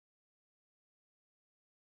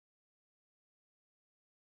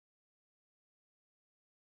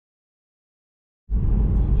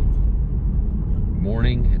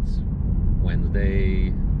morning. It's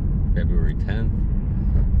Wednesday, February 10th,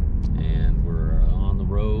 and we're on the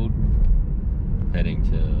road heading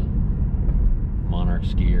to Monarch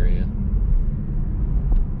ski area.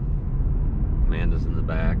 Amanda's in the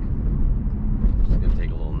back. Just gonna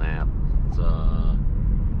take a little nap. It's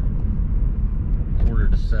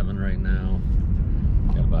 6:45 right now.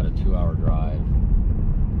 Got about a 2-hour drive,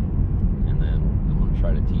 and then I'm gonna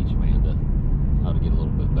try to teach Amanda how to get a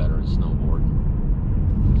little bit better at snowboarding.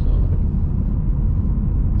 So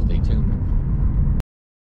stay tuned.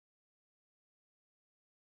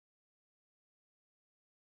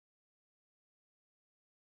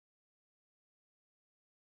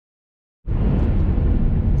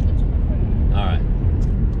 All right,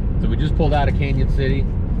 so we just pulled out of Canyon City.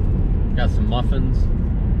 Got some muffins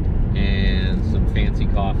and some fancy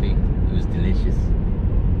coffee. It was delicious.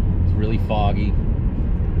 It's really foggy,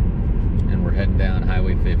 and we're heading down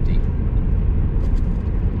Highway 50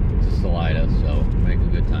 to Salida, so make a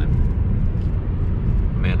good time.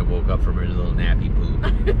 Amanda woke up from her little nappy poop. I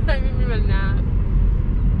didn't even nap.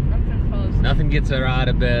 I'm trying to fall asleep. Nothing gets her out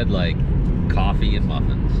of bed like coffee and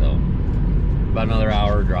muffins, so about another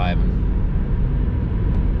hour driving.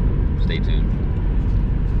 Stay tuned.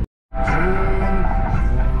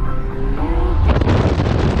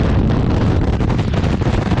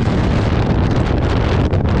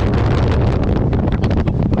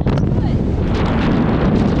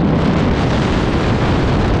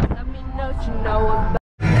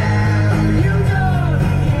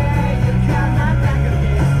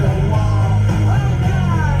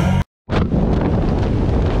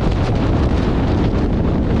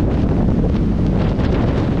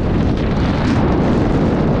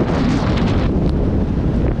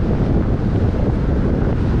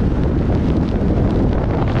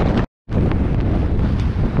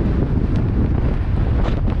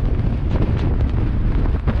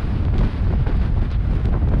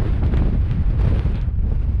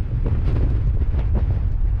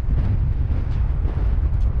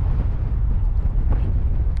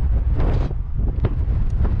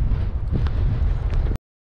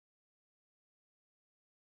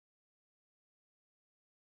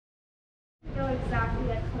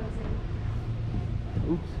 Exactly at closing.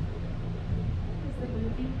 Oops. Is the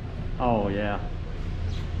movie? Oh yeah.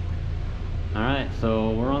 Alright,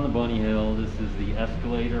 so we're on the bunny hill. This is the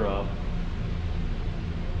escalator up.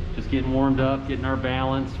 Just getting warmed up, getting our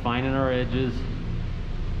balance, finding our edges.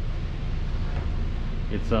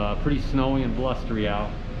 It's pretty snowy and blustery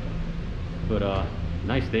out, but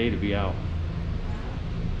nice day to be out.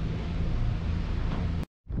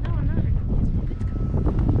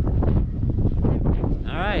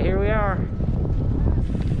 Alright, here we are.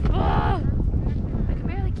 Oh, I can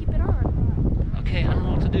barely keep it on. Okay, I don't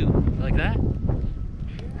know what to do. Like that?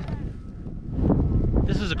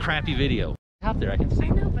 This is a crappy video. Out there, I can see. I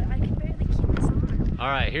know, but I can barely keep this on.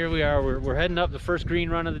 Alright, here we are. We're heading up the first green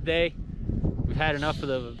run of the day. We've had enough of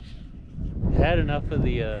the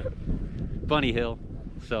bunny hill.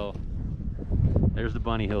 So there's the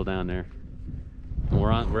bunny hill down there. And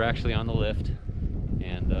we're actually on the lift,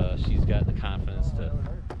 and she's got the confidence to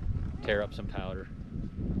tear up some powder.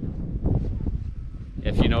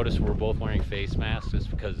 If you notice, we're both wearing face masks. It's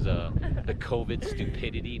because the COVID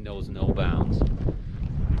stupidity knows no bounds.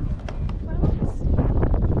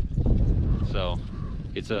 So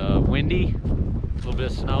it's windy, a little bit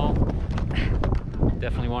of snow.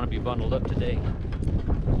 Definitely want to be bundled up today.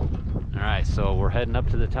 All right, so we're heading up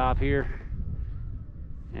to the top here,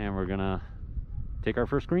 and we're gonna take our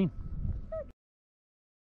first green.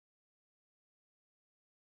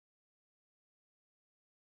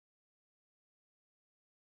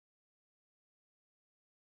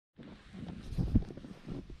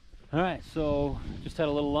 All right, so just had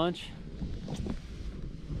a little lunch.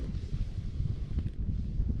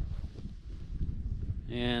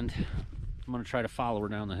 And I'm gonna try to follow her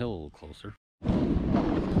down the hill a little closer.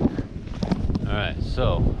 All right,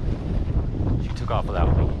 so she took off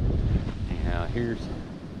without me. Now here's,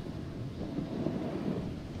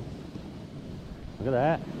 look at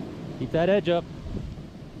that. Keep that edge up.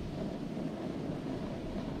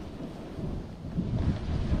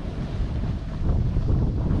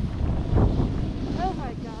 Oh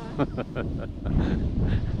my god. It's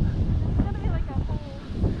gonna be like a whole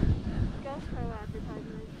GoPro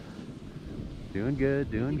advertisement. Doing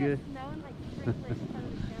good, doing good. Snow and like straight lights in front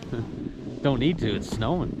of the camera. Don't need to, it's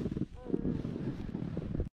snowing.